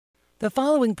The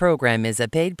following program is a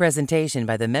paid presentation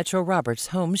by the Metro Roberts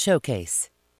Home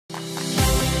Showcase.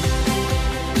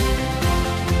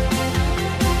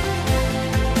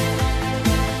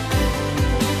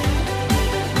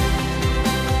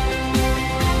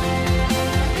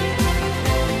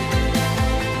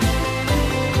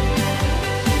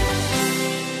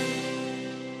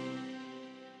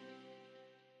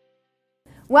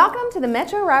 Welcome to the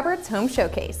Metro Roberts Home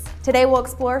Showcase. Today we'll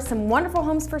explore some wonderful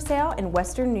homes for sale in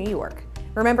Western New York.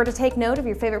 Remember to take note of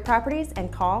your favorite properties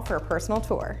and call for a personal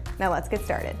tour. Now let's get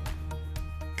started.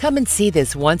 Come and see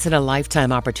this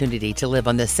once-in-a-lifetime opportunity to live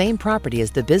on the same property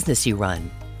as the business you run.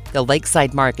 The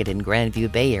Lakeside Market in Grandview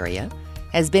Bay Area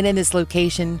has been in this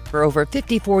location for over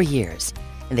 54 years,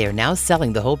 and they are now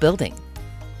selling the whole building.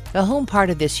 The home part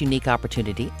of this unique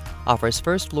opportunity offers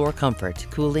first-floor comfort,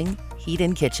 cooling, heat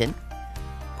and kitchen,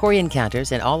 Corian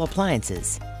counters, and all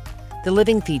appliances. The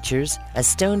living features a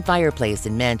stone fireplace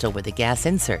and mantel with a gas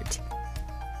insert.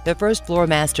 The first floor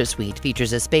master suite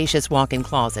features a spacious walk-in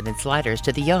closet and sliders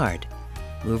to the yard.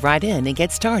 Move right in and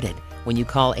get started when you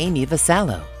call Amy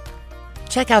Vasallo.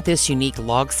 Check out this unique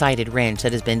log-sided ranch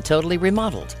that has been totally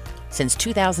remodeled since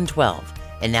 2012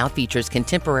 and now features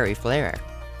contemporary flair.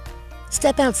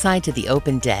 Step outside to the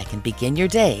open deck and begin your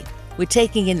day with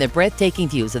taking in the breathtaking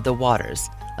views of the waters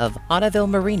of Ottoville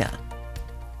Marina.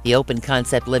 The open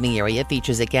concept living area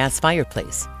features a gas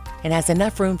fireplace and has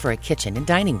enough room for a kitchen and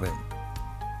dining room.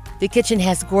 The kitchen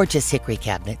has gorgeous hickory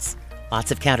cabinets,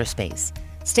 lots of counter space,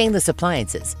 stainless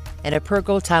appliances, and a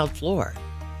pergola tiled floor.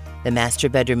 The master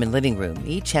bedroom and living room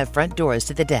each have front doors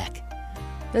to the deck.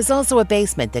 There's also a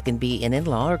basement that can be an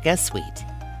in-law or guest suite.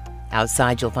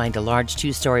 Outside you'll find a large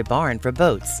two-story barn for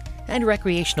boats and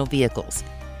recreational vehicles.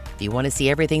 If you want to see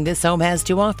everything this home has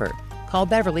to offer, call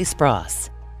Beverly Spross.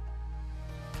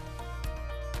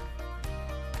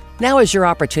 Now is your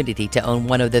opportunity to own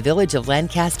one of the Village of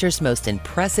Lancaster's most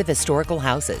impressive historical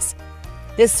houses.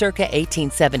 This circa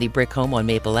 1870 brick home on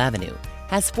Maple Avenue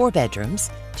has 4 bedrooms,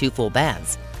 2 full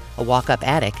baths, a walk-up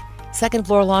attic,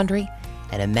 second-floor laundry,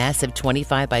 and a massive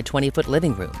 25 by 20-foot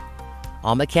living room.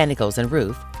 All mechanicals and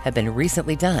roof have been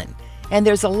recently done, and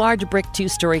there's a large brick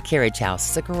 2-story carriage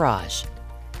house as a garage.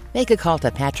 Make a call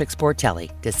to Patrick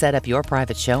Sportelli to set up your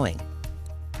private showing.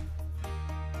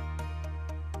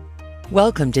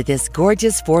 Welcome to this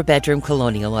gorgeous 4-bedroom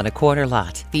colonial on a corner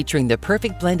lot featuring the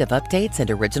perfect blend of updates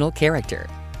and original character.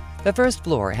 The first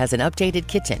floor has an updated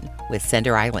kitchen with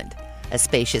center island, a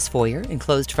spacious foyer,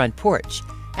 enclosed front porch,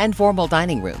 and formal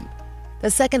dining room.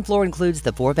 The second floor includes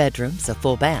the 4 bedrooms, a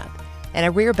full bath, and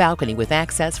a rear balcony with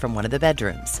access from one of the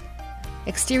bedrooms.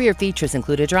 Exterior features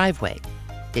include a driveway,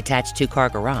 detached 2-car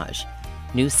garage,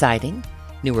 new siding,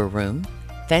 newer room,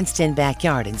 fenced-in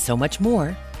backyard, and so much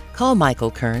more. Call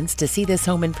Michael Kearns to see this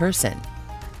home in person.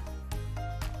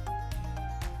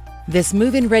 This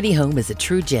move-in ready home is a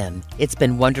true gem. It's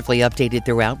been wonderfully updated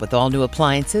throughout with all new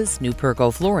appliances, new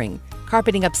pergola flooring,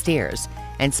 carpeting upstairs,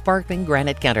 and sparkling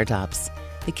granite countertops.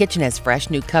 The kitchen has fresh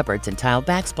new cupboards and tiled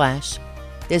backsplash.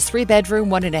 This 3-bedroom,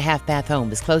 1.5-bath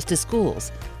home is close to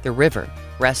schools, the river,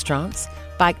 restaurants,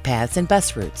 bike paths, and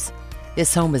bus routes.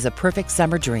 This home is a perfect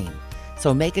summer dream,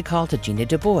 so make a call to Gina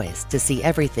Du Bois to see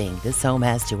everything this home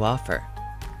has to offer.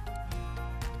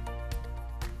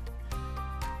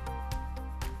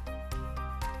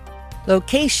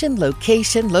 Location,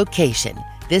 location, location.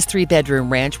 This 3-bedroom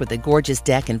ranch with a gorgeous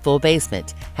deck and full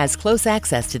basement has close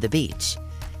access to the beach.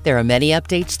 There are many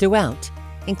updates throughout,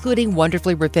 including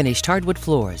wonderfully refinished hardwood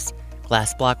floors,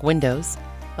 glass block windows,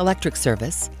 electric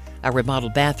service, a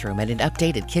remodeled bathroom, and an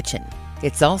updated kitchen.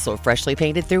 It's also freshly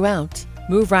painted throughout.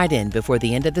 Move right in before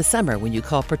the end of the summer when you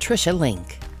call Patricia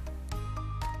Link.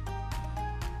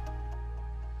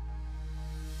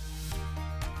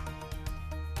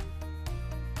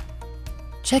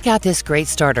 Check out this great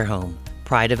starter home.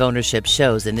 Pride of ownership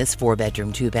shows in this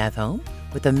 4-bedroom, 2-bath home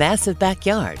with a massive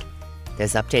backyard.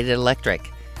 There's updated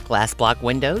electric, glass block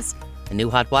windows, a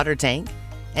new hot water tank,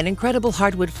 and incredible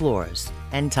hardwood floors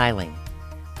and tiling.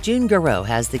 June Garreau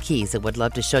has the keys and would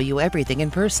love to show you everything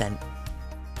in person.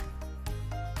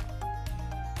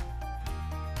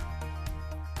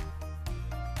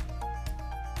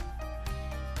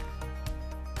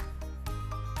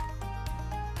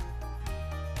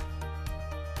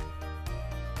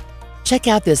 Check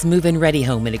out this move-in ready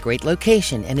home in a great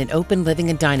location and an open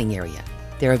living and dining area.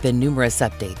 There have been numerous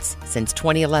updates since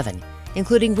 2011,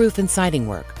 including roof and siding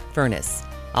work, furnace,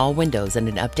 all windows, and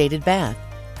an updated bath.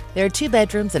 There are 2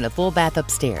 bedrooms and a full bath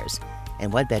upstairs,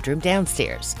 and 1 bedroom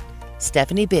downstairs.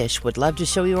 Stephanie Bish would love to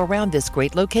show you around this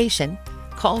great location.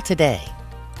 Call today.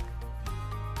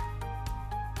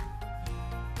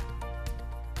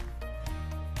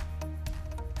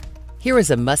 Here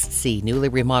is a must-see newly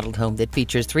remodeled home that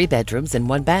features 3 bedrooms and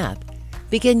 1 bath.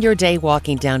 Begin your day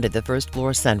walking down to the first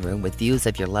floor sunroom with views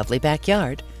of your lovely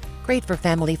backyard, great for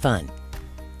family fun.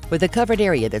 With a covered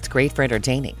area that's great for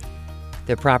entertaining.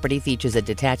 The property features a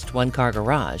detached 1-car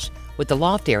garage with the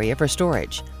loft area for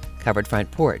storage, covered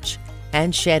front porch,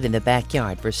 and shed in the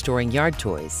backyard for storing yard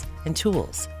toys and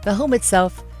tools. The home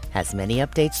itself has many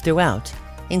updates throughout,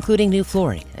 including new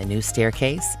flooring, a new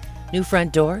staircase, new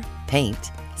front door, paint,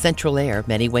 central air,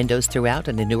 many windows throughout,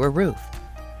 and a newer roof.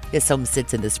 This home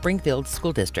sits in the Springfield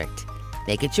School District.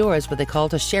 Make it yours with a call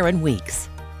to Sharon Weeks.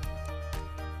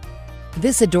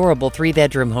 This adorable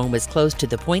 3-bedroom home is close to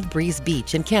the Point Breeze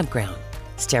Beach and Campground.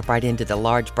 Step right into the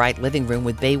large, bright living room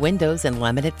with bay windows and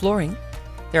laminate flooring.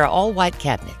 There are all-white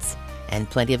cabinets and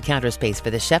plenty of counter space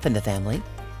for the chef and the family,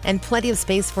 and plenty of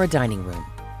space for a dining room.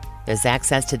 There's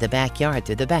access to the backyard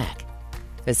through the back.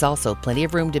 There's also plenty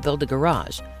of room to build a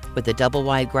garage with a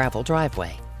double-wide gravel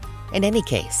driveway. In any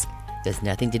case, there's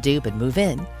nothing to do but move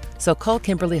in, so call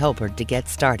Kimberly Holbert to get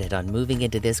started on moving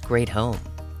into this great home.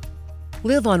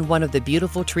 Live on one of the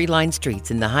beautiful tree-lined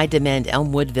streets in the high-demand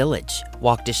Elmwood Village.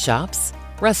 Walk to shops,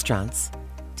 restaurants,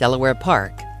 Delaware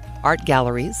Park, art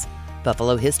galleries,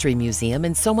 Buffalo History Museum,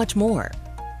 and so much more.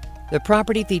 The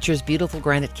property features beautiful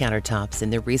granite countertops in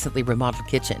the recently remodeled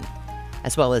kitchen,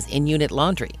 as well as in-unit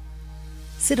laundry.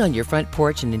 Sit on your front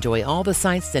porch and enjoy all the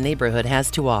sights the neighborhood has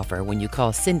to offer when you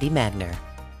call Cindy Magner.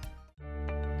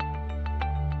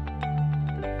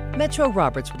 Metro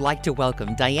Roberts would like to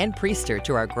welcome Diane Priester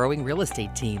to our growing real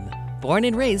estate team. Born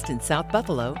and raised in South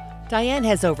Buffalo, Diane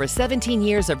has over 17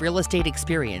 years of real estate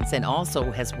experience and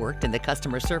also has worked in the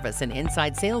customer service and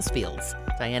inside sales fields.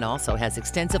 Diane also has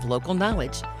extensive local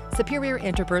knowledge, superior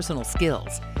interpersonal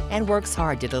skills, and works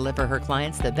hard to deliver her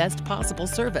clients the best possible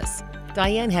service.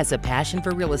 Diane has a passion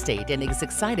for real estate and is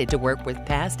excited to work with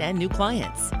past and new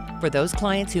clients. For those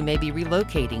clients who may be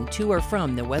relocating to or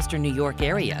from the Western New York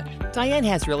area, Diane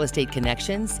has real estate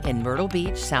connections in Myrtle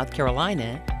Beach, South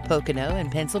Carolina, Pocono,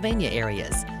 and Pennsylvania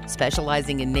areas,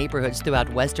 specializing in neighborhoods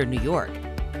throughout Western New York.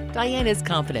 Diane is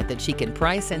confident that she can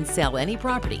price and sell any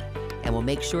property and will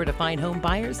make sure to find home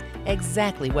buyers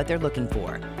exactly what they're looking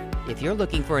for. If you're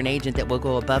looking for an agent that will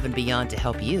go above and beyond to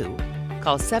help you,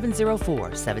 call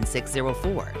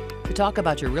 704-7604 to talk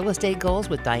about your real estate goals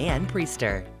with Diane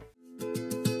Priester.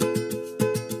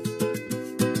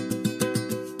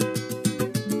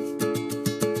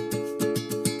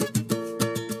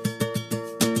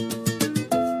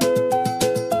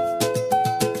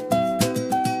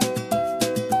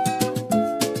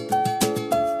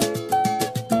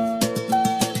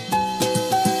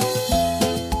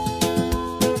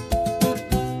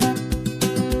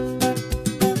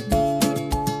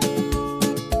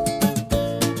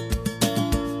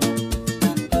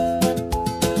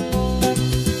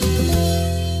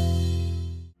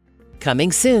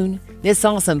 Coming soon, this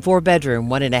awesome 4-bedroom,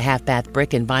 1.5-bath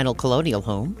brick and vinyl colonial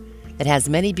home that has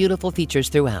many beautiful features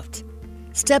throughout.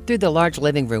 Step through the large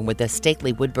living room with a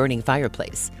stately wood-burning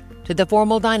fireplace to the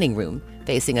formal dining room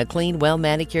facing a clean,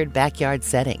 well-manicured backyard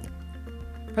setting.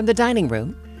 From the dining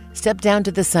room, step down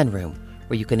to the sunroom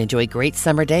where you can enjoy great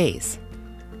summer days.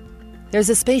 There's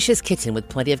a spacious kitchen with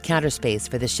plenty of counter space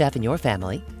for the chef and your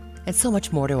family, and so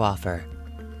much more to offer.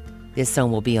 This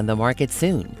home will be on the market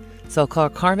soon, so call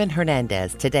Carmen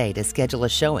Hernandez today to schedule a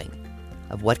showing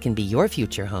of what can be your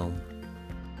future home.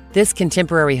 This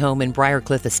contemporary home in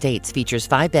Briarcliff Estates features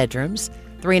 5 bedrooms,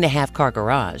 3.5-car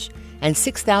garage, and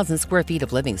 6,000 square feet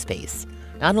of living space.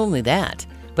 Not only that,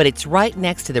 but it's right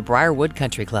next to the Briarwood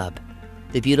Country Club.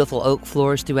 The beautiful oak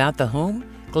floors throughout the home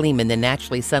gleam in the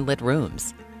naturally sunlit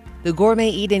rooms. The gourmet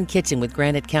eat-in kitchen with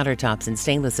granite countertops and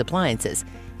stainless appliances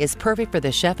is perfect for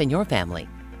the chef and your family.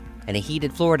 And a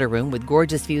heated Florida room with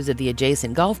gorgeous views of the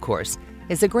adjacent golf course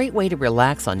is a great way to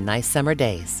relax on nice summer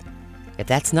days. If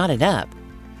that's not enough,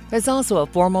 there's also a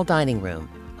formal dining room,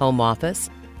 home office,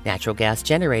 natural gas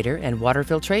generator, and water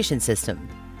filtration system.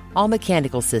 All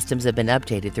mechanical systems have been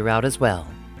updated throughout as well.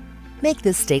 Make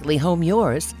this stately home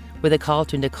yours with a call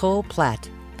to Nicole Platt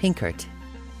Pinkert.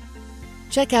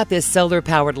 Check out this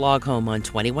solar-powered log home on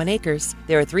 21 acres.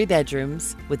 There are 3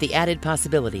 bedrooms with the added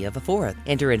possibility of a 4th.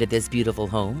 Enter into this beautiful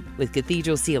home with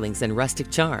cathedral ceilings and rustic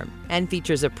charm and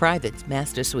features a private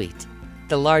master suite.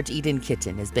 The large eat-in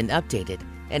kitchen has been updated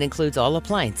and includes all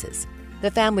appliances.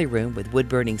 The family room with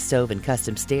wood-burning stove and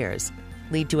custom stairs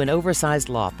lead to an oversized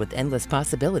loft with endless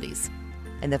possibilities.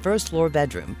 And the first floor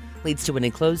bedroom leads to an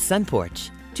enclosed sun porch.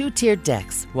 2-tiered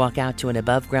decks walk out to an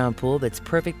above-ground pool that's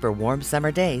perfect for warm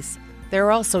summer days. There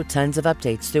are also tons of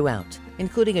updates throughout,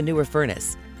 including a newer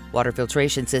furnace, water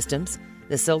filtration systems,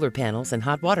 the solar panels and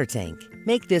hot water tank.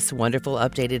 Make this wonderful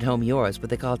updated home yours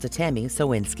with a call to Tammy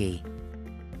Sowinski.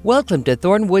 Welcome to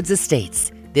Thornwoods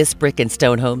Estates. This brick and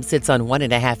stone home sits on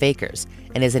 1.5 acres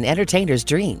and is an entertainer's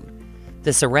dream.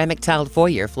 The ceramic tiled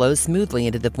foyer flows smoothly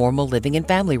into the formal living and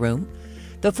family room.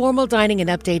 The formal dining and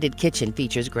updated kitchen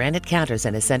features granite counters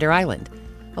and a center island,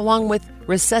 along with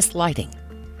recessed lighting.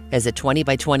 There's a 20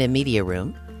 by 20 media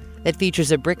room that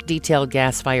features a brick detailed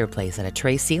gas fireplace and a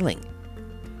tray ceiling.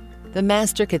 The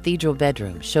master cathedral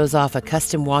bedroom shows off a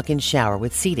custom walk-in shower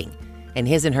with seating and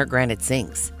his and her granite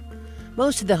sinks.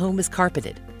 Most of the home is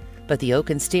carpeted, but the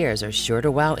oaken stairs are sure to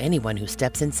wow anyone who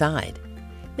steps inside.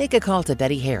 Make a call to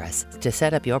Betty Harris to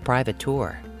set up your private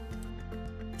tour.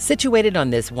 Situated on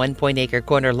this 1.acre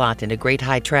corner lot in a great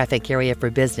high-traffic area for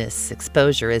business,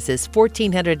 exposure is this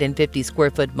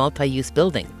 1,450-square-foot multi-use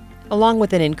building, along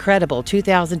with an incredible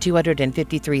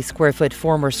 2,253-square-foot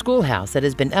former schoolhouse that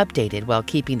has been updated while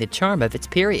keeping the charm of its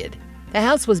period. The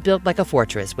house was built like a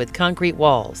fortress with concrete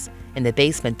walls and the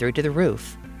basement through to the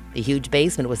roof. The huge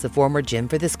basement was the former gym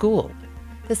for the school.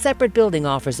 The separate building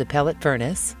offers a pellet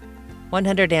furnace,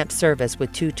 100-amp service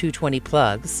with two 220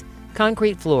 plugs,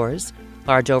 concrete floors,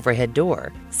 large overhead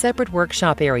door, separate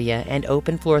workshop area, and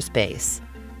open floor space.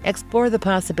 Explore the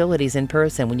possibilities in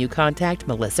person when you contact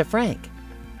Melissa Frank.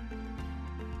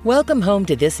 Welcome home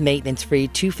to this maintenance-free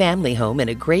 2-family home in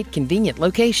a great, convenient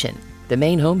location. The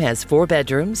main home has 4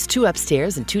 bedrooms, 2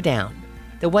 upstairs and 2 down.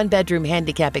 The 1-bedroom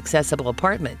handicap-accessible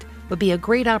apartment would be a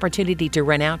great opportunity to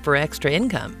rent out for extra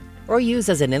income or use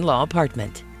as an in-law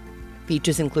apartment.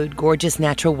 Features include gorgeous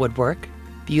natural woodwork,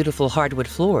 beautiful hardwood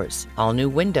floors, all-new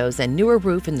windows, and newer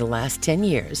roof in the last 10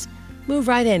 years. Move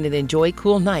right in and enjoy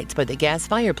cool nights by the gas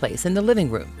fireplace in the living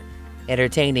room.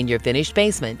 Entertain in your finished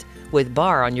basement with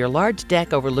bar on your large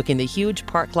deck overlooking the huge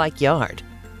park-like yard.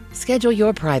 Schedule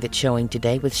your private showing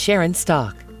today with Sharon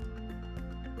Stock.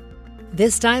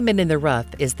 This diamond in the rough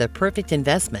is the perfect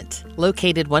investment.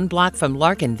 Located 1 block from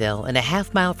Larkinville and a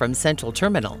half-mile from Central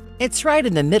Terminal, it's right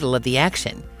in the middle of the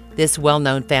action. This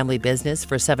well-known family business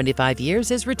for 75 years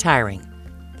is retiring.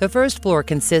 The first floor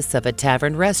consists of a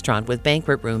tavern restaurant with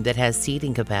banquet room that has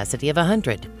seating capacity of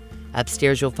 100.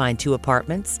 Upstairs you'll find 2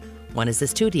 apartments. One is a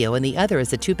studio and the other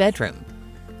is a 2-bedroom.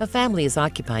 A family is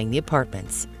occupying the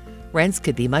apartments. Rents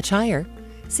could be much higher.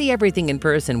 See everything in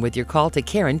person with your call to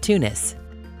Karen Tunis.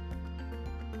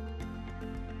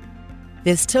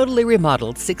 This totally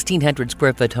remodeled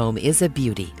 1,600-square-foot home is a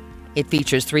beauty. It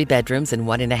features 3 bedrooms and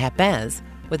 1.5 baths,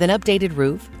 with an updated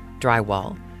roof,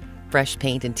 drywall, fresh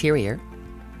paint interior,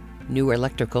 new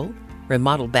electrical,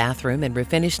 remodeled bathroom, and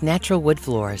refinished natural wood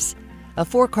floors. A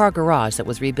 4-car garage that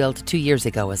was rebuilt 2 years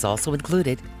ago is also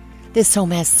included. This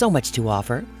home has so much to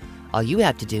offer. All you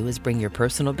have to do is bring your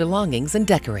personal belongings and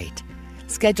decorate.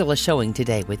 Schedule a showing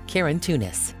today with Karen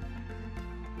Tunis.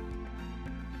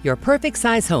 Your perfect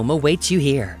size home awaits you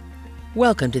here.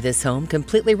 Welcome to this home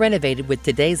completely renovated with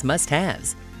today's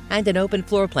must-haves and an open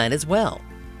floor plan as well.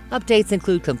 Updates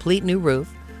include complete new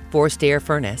roof, forced air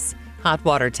furnace, hot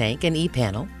water tank, and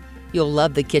e-panel. You'll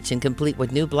love the kitchen complete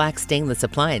with new black stainless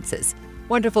appliances,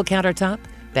 wonderful countertop,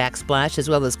 backsplash as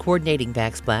well as coordinating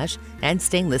backsplash, and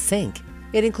stainless sink.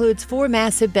 It includes 4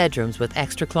 massive bedrooms with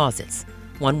extra closets,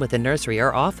 1 with a nursery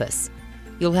or office.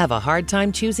 You'll have a hard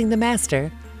time choosing the master.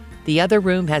 The other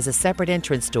room has a separate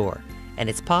entrance door, and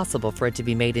it's possible for it to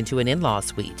be made into an in-law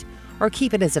suite or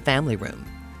keep it as a family room.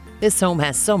 This home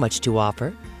has so much to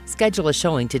offer. Schedule a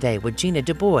showing today with Gina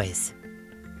Du Bois.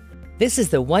 This is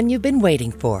the one you've been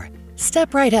waiting for.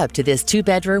 Step right up to this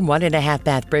 2-bedroom,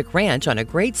 1.5-bath brick ranch on a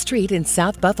great street in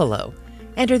South Buffalo.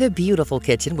 Enter the beautiful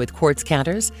kitchen with quartz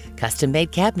counters,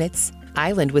 custom-made cabinets,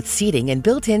 island with seating, and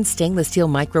built-in stainless steel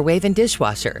microwave and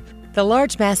dishwasher. The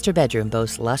large master bedroom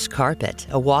boasts lush carpet,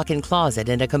 a walk-in closet,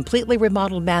 and a completely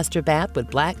remodeled master bath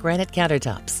with black granite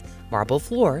countertops, marble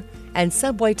floor, and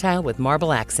subway tile with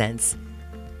marble accents.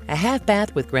 A half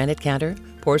bath with granite counter,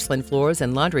 porcelain floors,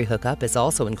 and laundry hookup is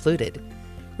also included.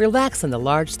 Relax on the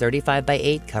large 35 by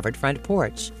 8 covered front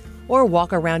porch or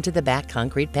walk around to the back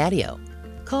concrete patio.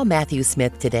 Call Matthew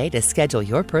Smith today to schedule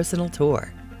your personal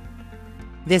tour.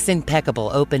 This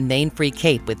impeccable open main-free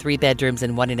cape with 3 bedrooms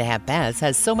and 1.5 baths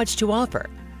has so much to offer.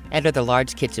 Enter the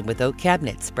large kitchen with oak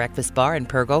cabinets, breakfast bar, and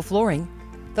pergo flooring.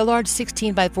 The large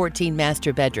 16 by 14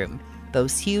 master bedroom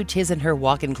boasts huge his and her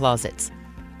walk-in closets.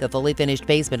 The fully finished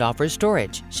basement offers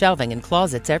storage, shelving, and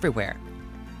closets everywhere.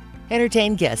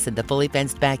 Entertain guests in the fully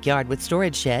fenced backyard with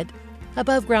storage shed,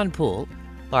 above-ground pool,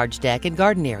 large deck, and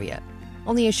garden area.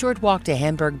 Only a short walk to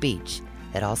Hamburg Beach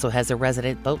that also has a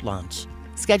resident boat launch.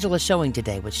 Schedule a showing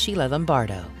today with Sheila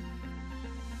Lombardo.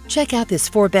 Check out this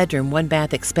 4-bedroom,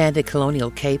 1-bath expanded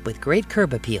colonial cape with great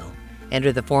curb appeal.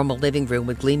 Enter the formal living room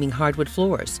with gleaming hardwood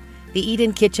floors. The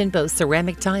eat-in kitchen boasts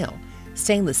ceramic tile,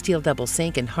 stainless steel double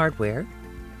sink and hardware,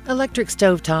 electric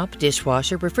stovetop,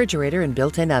 dishwasher, refrigerator, and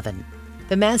built-in oven.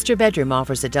 The master bedroom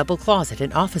offers a double closet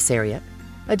and office area.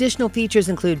 Additional features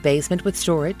include basement with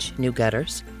storage, new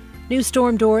gutters, new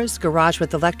storm doors, garage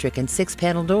with electric and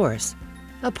 6-panel doors.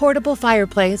 A portable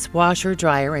fireplace, washer,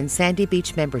 dryer, and Sandy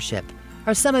Beach membership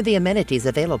are some of the amenities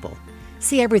available.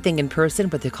 See everything in person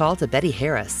with a call to Betty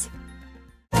Harris.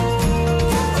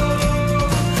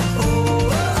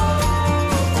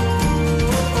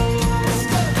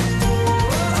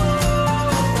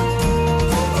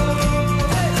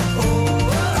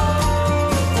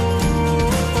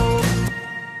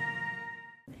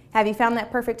 Have you found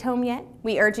that perfect home yet?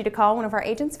 We urge you to call one of our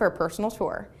agents for a personal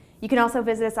tour. You can also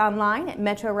visit us online at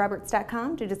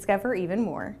metroroberts.com to discover even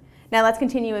more. Now let's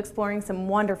continue exploring some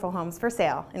wonderful homes for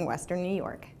sale in Western New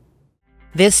York.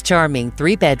 This charming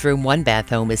 3-bedroom, 1-bath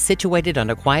home is situated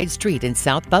on a quiet street in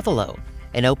South Buffalo.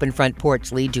 An open front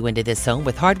porch leads you into this home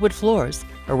with hardwood floors,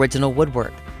 original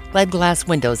woodwork, lead glass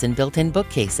windows, and built-in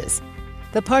bookcases.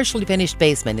 The partially finished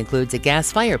basement includes a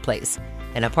gas fireplace,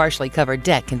 and a partially covered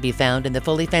deck can be found in the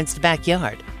fully fenced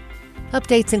backyard.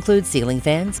 Updates include ceiling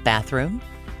fans, bathroom,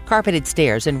 carpeted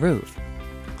stairs, and roof.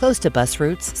 Close to bus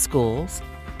routes, schools,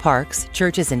 parks,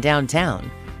 churches, and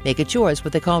downtown. Make it yours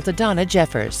with a call to Donna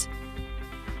Jeffers.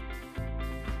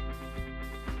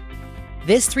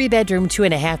 This 3-bedroom,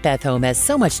 2.5-bath home has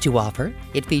so much to offer.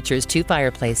 It features 2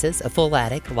 fireplaces, a full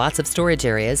attic, lots of storage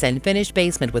areas, and finished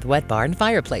basement with wet bar and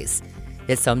fireplace.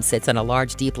 This home sits on a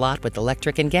large, deep lot with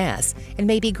electric and gas and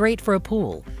may be great for a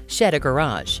pool, shed, or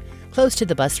garage. Close to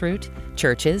the bus route,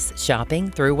 churches, shopping,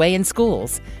 throughway, and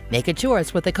schools. Make it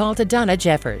yours with a call to Donna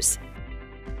Jeffers.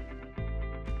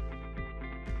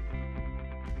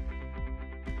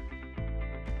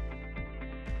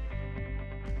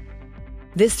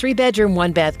 This 3-bedroom,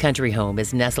 1-bath country home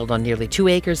is nestled on nearly 2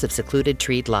 acres of secluded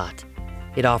treed lot.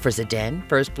 It offers a den,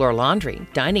 first-floor laundry,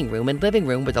 dining room, and living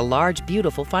room with a large,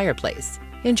 beautiful fireplace.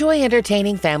 Enjoy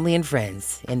entertaining family and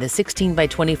friends in the 16 by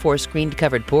 24 screened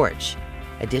covered porch.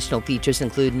 Additional features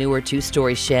include newer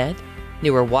 2-story shed,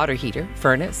 newer water heater,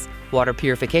 furnace, water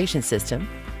purification system,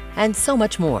 and so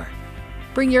much more.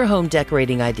 Bring your home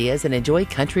decorating ideas and enjoy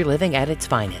country living at its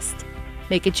finest.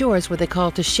 Make it yours with a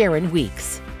call to Sharon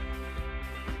Weeks.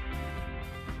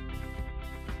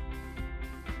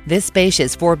 This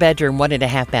spacious 4-bedroom,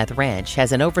 1.5-bath ranch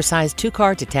has an oversized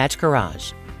 2-car detached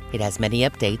garage. It has many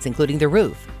updates, including the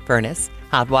roof, furnace,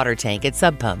 hot water tank, and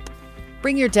sub pump.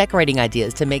 Bring your decorating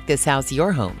ideas to make this house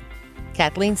your home.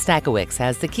 Kathleen Stakowicz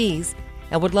has the keys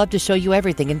and would love to show you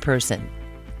everything in person.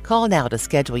 Call now to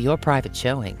schedule your private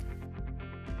showing.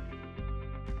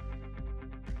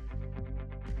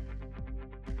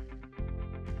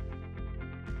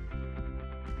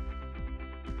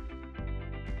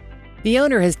 The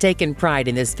owner has taken pride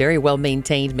in this very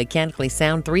well-maintained, mechanically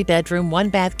sound 3-bedroom,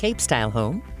 1-bath Cape-style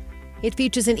home. It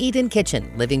features an eat-in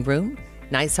kitchen, living room,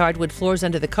 nice hardwood floors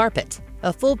under the carpet,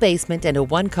 a full basement, and a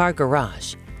 1-car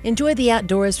garage. Enjoy the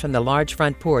outdoors from the large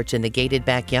front porch in the gated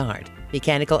backyard.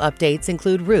 Mechanical updates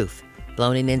include roof,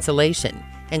 blown-in insulation,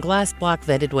 and glass block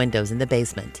vented windows in the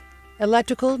basement.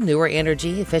 Electrical, newer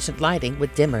energy-efficient lighting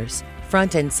with dimmers,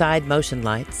 front and side motion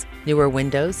lights, newer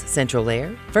windows, central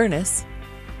air, furnace,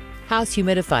 house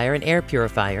humidifier and air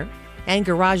purifier, and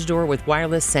garage door with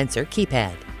wireless sensor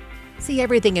keypad. See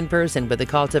everything in person with a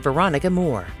call to Veronica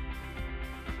Moore.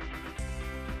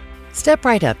 Step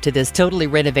right up to this totally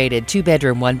renovated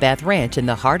 2-bedroom, 1-bath ranch in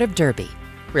the heart of Derby.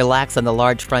 Relax on the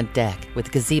large front deck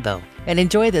with gazebo and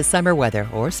enjoy the summer weather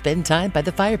or spend time by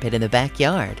the fire pit in the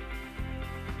backyard.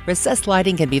 Recessed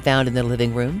lighting can be found in the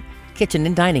living room, kitchen,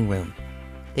 and dining room.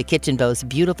 The kitchen boasts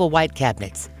beautiful white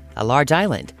cabinets, a large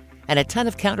island, and a ton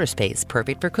of counter space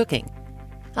perfect for cooking.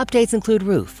 Updates include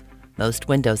roof, most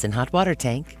windows, and hot water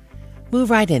tank. Move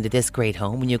right into this great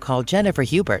home when you call Jennifer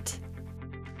Hubert.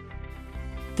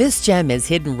 This gem is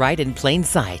hidden right in plain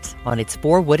sight on its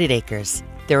 4 wooded acres.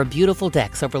 There are beautiful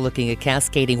decks overlooking a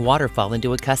cascading waterfall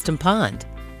into a custom pond.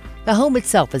 The home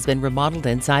itself has been remodeled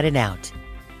inside and out.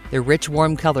 The rich,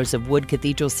 warm colors of wood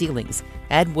cathedral ceilings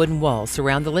add wooden walls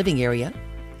surround the living area.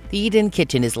 The eat-in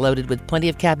kitchen is loaded with plenty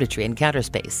of cabinetry and counter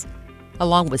space,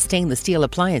 along with stainless steel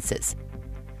appliances.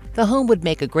 The home would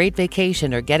make a great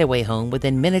vacation or getaway home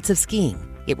within minutes of skiing.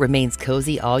 It remains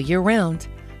cozy all year round.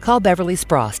 Call Beverly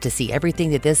Spross to see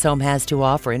everything that this home has to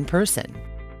offer in person.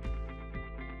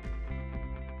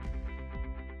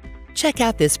 Check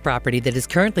out this property that is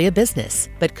currently a business,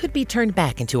 but could be turned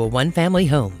back into a 1-family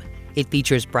home. It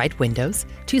features bright windows,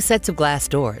 2 sets of glass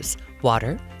doors,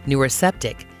 water, newer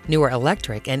septic, newer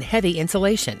electric, and heavy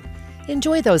insulation.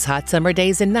 Enjoy those hot summer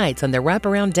days and nights on the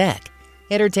wraparound deck.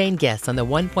 Entertain guests on the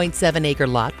 1.7-acre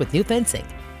lot with new fencing.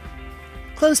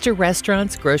 Close to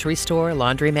restaurants, grocery store,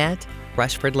 laundromat,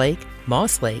 Rushford Lake,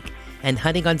 Moss Lake, and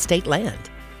hunting on state land.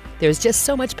 There's just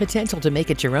so much potential to make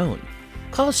it your own.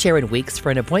 Call Sharon Weeks for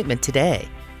an appointment today.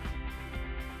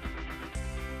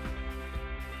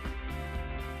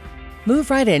 Move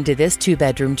right into this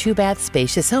 2-bedroom, 2-bath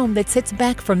spacious home that sits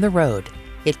back from the road.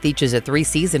 It features a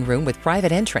 3-season room with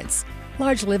private entrance,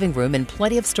 large living room, and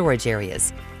plenty of storage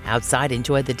areas. Outside,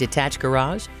 enjoy the detached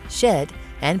garage, shed,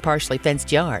 and partially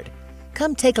fenced yard.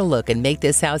 Come take a look and make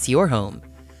this house your home.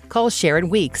 Call Sharon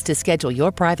Weeks to schedule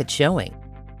your private showing.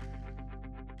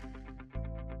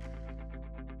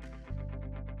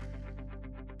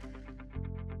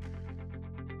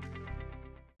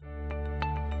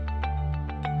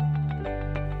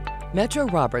 Metro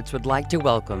Roberts would like to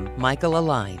welcome Michael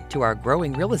Aline to our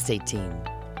growing real estate team.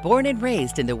 Born and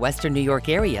raised in the Western New York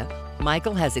area,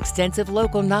 Michael has extensive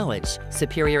local knowledge,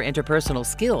 superior interpersonal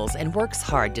skills, and works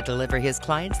hard to deliver his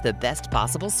clients the best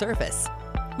possible service.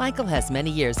 Michael has many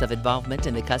years of involvement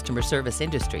in the customer service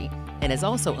industry and has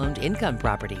also owned income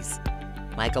properties.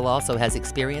 Michael also has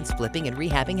experience flipping and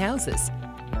rehabbing houses.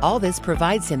 All this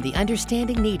provides him the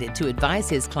understanding needed to advise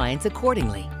his clients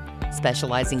accordingly.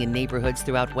 Specializing in neighborhoods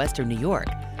throughout Western New York,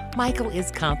 Michael is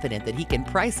confident that he can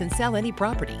price and sell any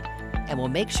property and will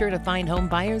make sure to find home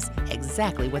buyers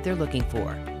exactly what they're looking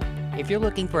for. If you're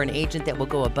looking for an agent that will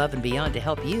go above and beyond to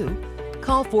help you,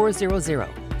 call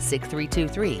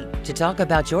 400-6323 to talk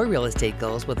about your real estate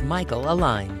goals with Michael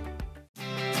Aline.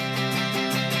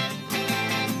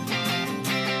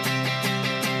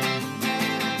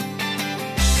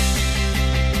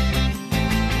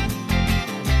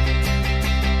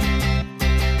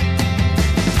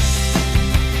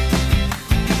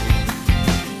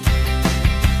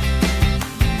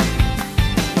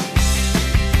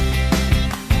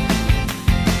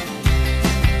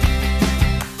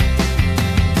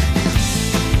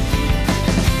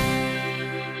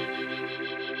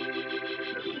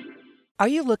 Are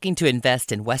you looking to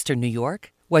invest in Western New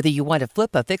York? Whether you want to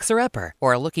flip a fixer-upper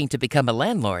or are looking to become a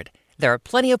landlord, there are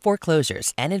plenty of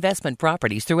foreclosures and investment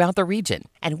properties throughout the region,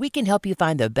 and we can help you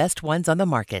find the best ones on the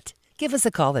market. Give us a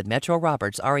call at Metro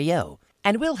Roberts REO,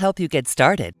 and we'll help you get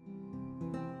started.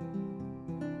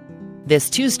 This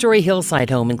 2-story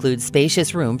hillside home includes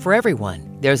spacious room for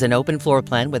everyone. There's an open floor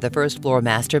plan with a first-floor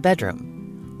master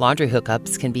bedroom. Laundry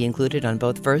hookups can be included on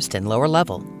both first and lower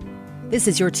level. This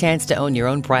is your chance to own your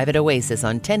own private oasis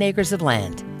on 10 acres of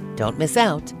land. Don't miss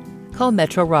out. Call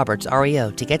Metro Roberts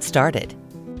REO to get started.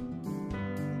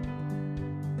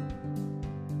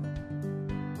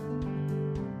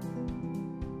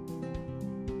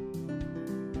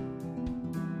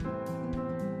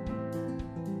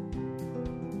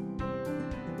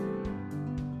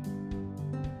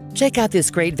 Check out this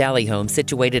great valley home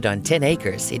situated on 10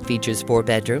 acres. It features 4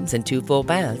 bedrooms and 2 full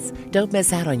baths. Don't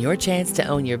miss out on your chance to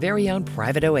own your very own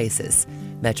private oasis.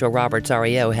 Metro Roberts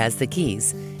REO has the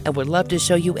keys and would love to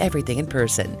show you everything in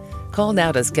person. Call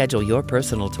now to schedule your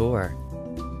personal tour.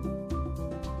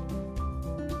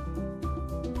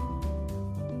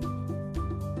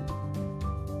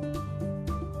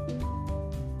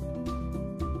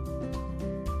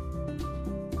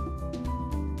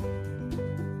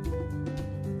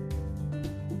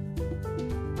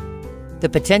 The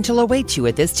potential awaits you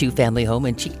at this 2-family home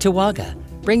in Cheektowaga.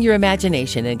 Bring your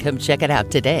imagination and come check it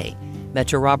out today.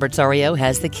 Metro Roberts REO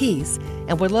has the keys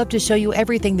and would love to show you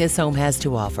everything this home has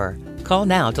to offer. Call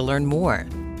now to learn more.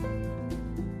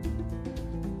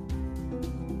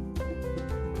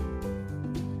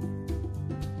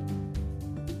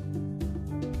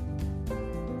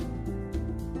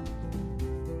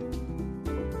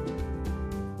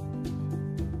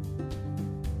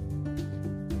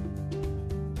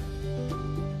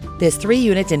 This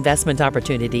 3-unit investment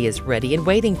opportunity is ready and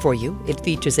waiting for you. It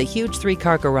features a huge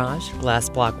 3-car garage, glass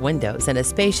block windows, and a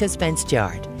spacious fenced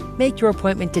yard. Make your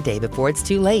appointment today before it's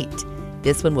too late.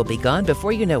 This one will be gone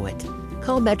before you know it.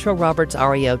 Call Metro Roberts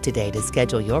REO today to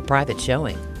schedule your private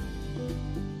showing.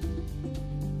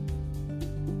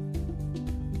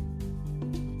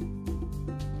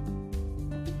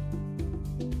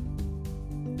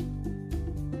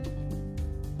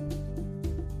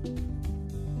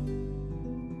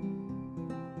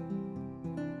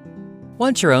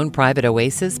 Want your own private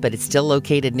oasis, but it's still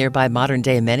located nearby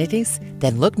modern-day amenities?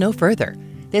 Then look no further.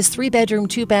 This 3-bedroom,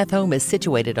 2-bath home is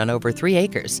situated on over 3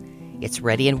 acres. It's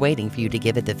ready and waiting for you to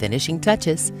give it the finishing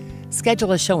touches.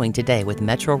 Schedule a showing today with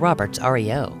Metro Roberts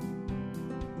REO.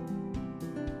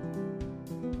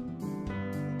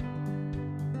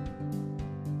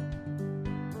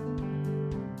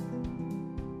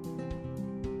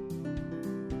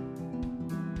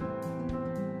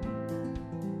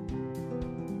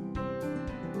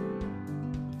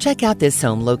 Check out this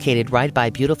home located right by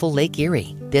beautiful Lake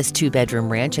Erie. This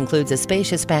 2-bedroom ranch includes a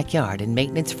spacious backyard and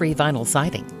maintenance-free vinyl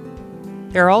siding.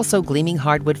 There are also gleaming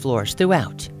hardwood floors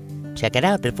throughout. Check it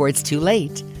out before it's too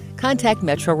late. Contact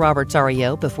Metro Roberts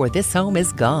REO before this home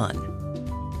is gone.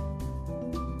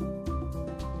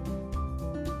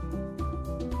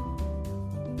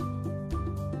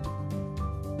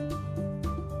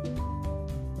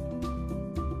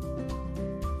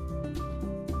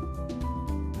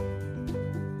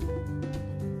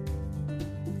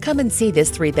 Come and see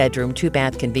this 3-bedroom,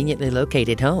 2-bath conveniently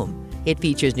located home. It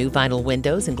features new vinyl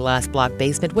windows and glass block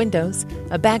basement windows.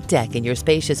 A back deck in your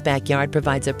spacious backyard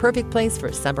provides a perfect place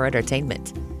for summer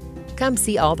entertainment. Come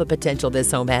see all the potential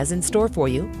this home has in store for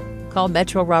you. Call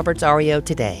Metro Roberts REO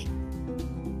today.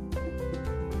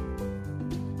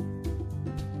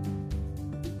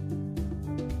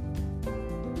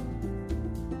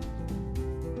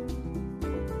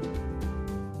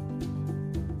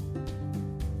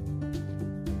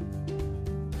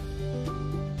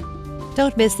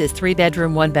 Don't miss this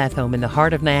 3-bedroom, 1-bath home in the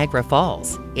heart of Niagara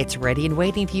Falls. It's ready and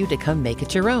waiting for you to come make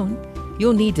it your own.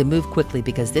 You'll need to move quickly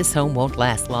because this home won't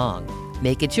last long.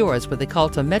 Make it yours with a call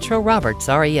to Metro Roberts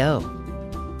REO.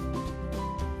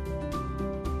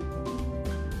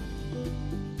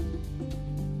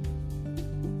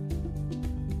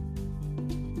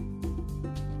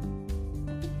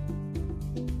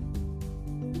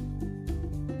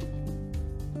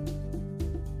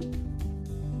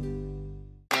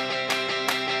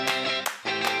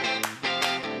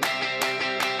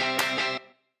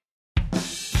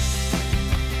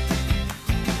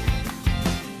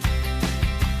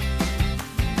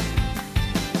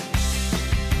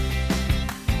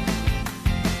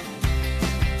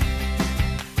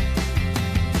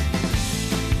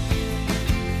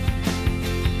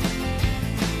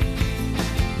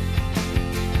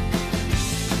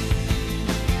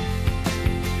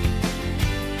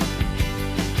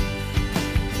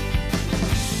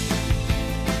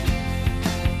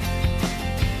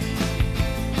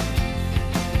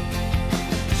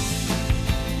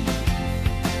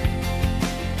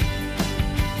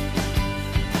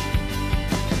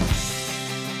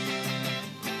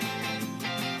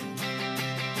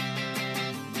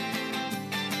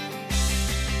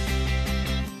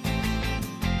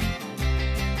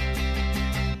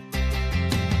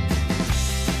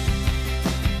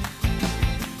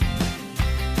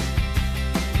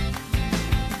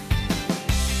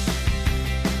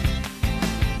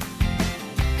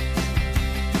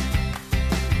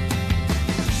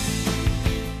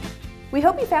 We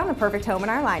hope you found the perfect home in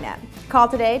our lineup. Call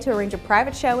today to arrange a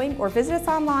private showing or visit us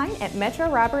online at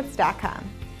metroroberts.com.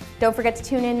 Don't forget to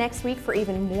tune in next week for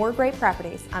even more great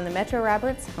properties on the Metro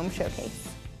Roberts Home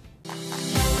Showcase.